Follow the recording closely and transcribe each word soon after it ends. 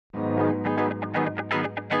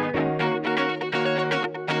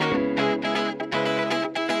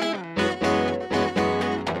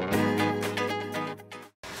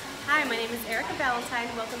Erika Valentine.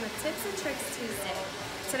 Welcome to Tips and Tricks Tuesday.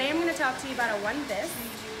 Today I'm going to talk to you about a one this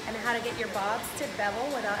and how to get your bobs to bevel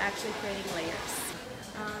without actually creating layers.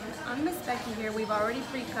 On Miss Becky here, we've already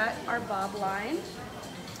pre-cut our bob line,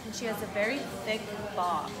 and she has a very thick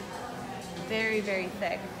bob. Very, very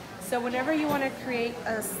thick. So whenever you want to create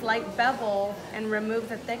a slight bevel and remove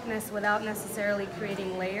the thickness without necessarily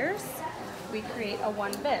creating layers, we create a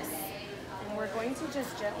one this. And we're going to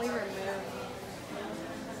just gently remove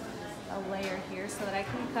a layer here so that I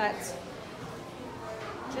can cut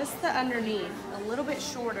just the underneath a little bit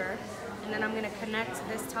shorter, and then I'm going to connect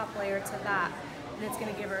this top layer to that, and it's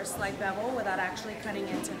going to give her a slight bevel without actually cutting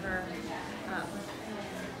into her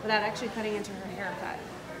haircut.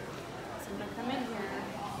 So I'm going to come in here.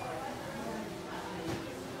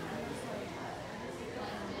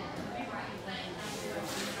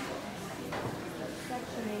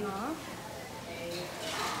 Sectioning off.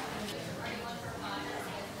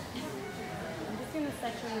 I'm just going to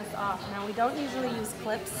section this off. Now, we don't usually use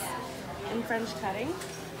clips in French cutting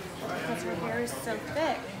because her hair is so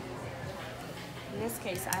thick. In this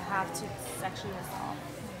case, I have to section this off.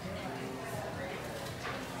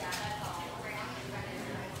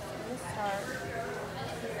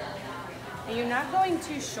 And you're not going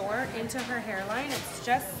too short into her hairline. It's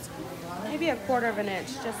just maybe 1/4 of an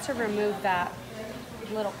inch just to remove that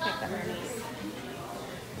little kick underneath.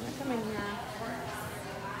 I'm gonna come in here.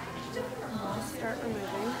 Just start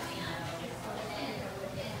removing.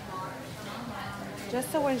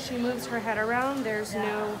 Just so when she moves her head around, there's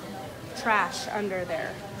no trash under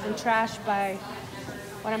there. And trash, by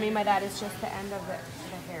what I mean by that, is just the end of the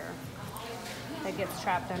hair that gets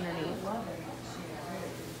trapped underneath.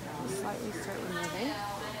 Slightly start removing.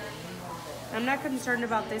 I'm not concerned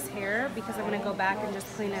about this hair because I'm going to go back and just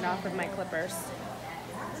clean it off with my clippers.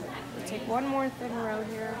 We'll take one more thin row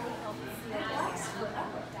here.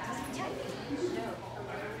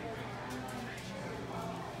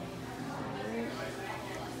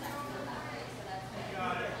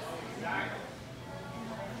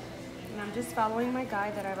 And I'm just following my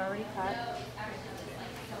guide that I've already cut.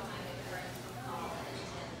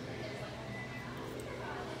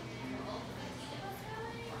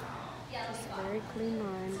 Just a very clean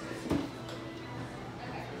line.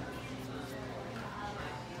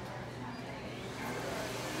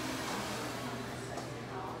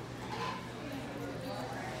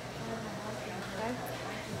 Okay.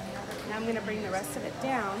 Now I'm going to bring the rest of it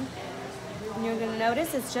down. And you're going to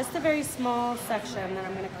notice it's just a very small section that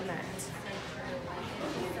I'm going to connect.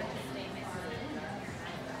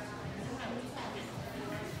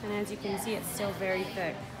 And as you can see, it's still very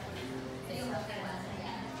thick.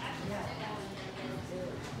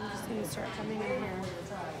 I'm just going to start coming in here,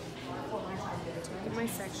 taking my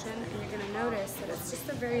section, and you're going to notice that it's just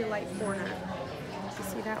a very light corner. You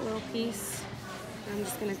see that little piece? I'm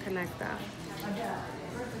just going to connect that.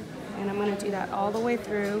 And I'm going to do that all the way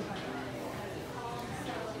through.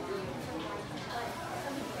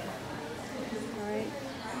 Alright.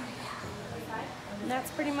 And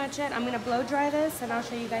that's pretty much it. I'm going to blow dry this, and I'll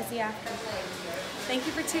show you guys the after. Thank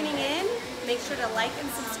you for tuning in. Make sure to like and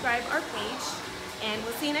subscribe our page, and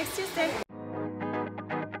we'll see you next Tuesday.